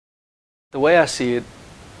The way I see it,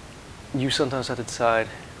 you sometimes have to decide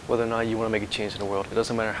whether or not you want to make a change in the world. It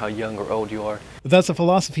doesn't matter how young or old you are. That's a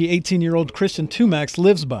philosophy 18-year-old Christian Tumax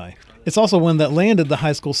lives by. It's also one that landed the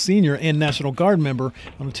high school senior and National Guard member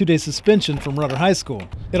on a 2-day suspension from Rudder High School.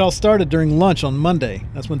 It all started during lunch on Monday.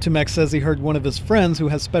 That's when Tumax says he heard one of his friends who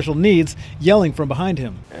has special needs yelling from behind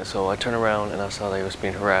him. And so I turned around and I saw that he was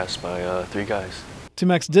being harassed by 3 guys.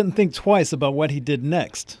 Tumax didn't think twice about what he did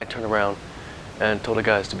next. I turned around and told the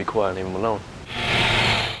guys to be quiet and leave him alone.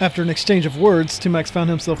 After an exchange of words, Tumax found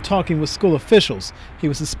himself talking with school officials. He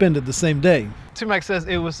was suspended the same day. Tumax says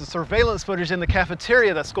it was the surveillance footage in the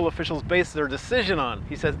cafeteria that school officials based their decision on.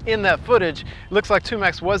 He says in that footage, it looks like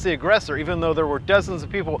Tumax was the aggressor, even though there were dozens of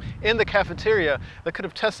people in the cafeteria that could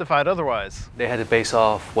have testified otherwise. They had to base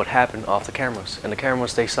off what happened off the cameras. And the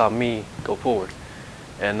cameras, they saw me go forward.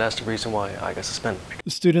 And that's the reason why I got suspended.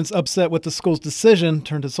 The students upset with the school's decision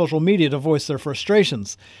turned to social media to voice their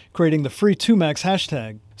frustrations, creating the Free Tumax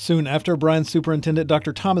hashtag. Soon after, Bryan Superintendent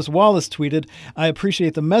Dr. Thomas Wallace tweeted, "I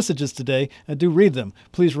appreciate the messages today and do read them.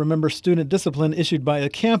 Please remember student discipline issued by a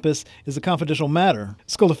campus is a confidential matter."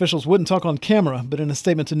 School officials wouldn't talk on camera, but in a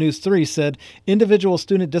statement to News 3 said, "Individual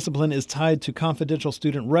student discipline is tied to confidential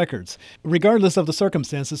student records. Regardless of the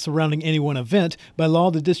circumstances surrounding any one event, by law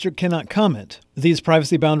the district cannot comment. These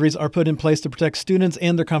privacy boundaries are put in place to protect students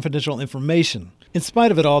and their confidential information." In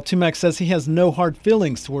spite of it all, Tumax says he has no hard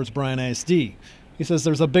feelings towards Bryan ISD. He says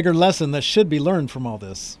there's a bigger lesson that should be learned from all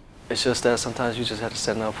this. It's just that sometimes you just have to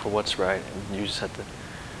stand up for what's right, and you just have to,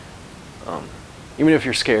 even if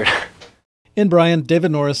you're scared. In Bryan,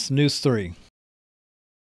 David Norris, News 3.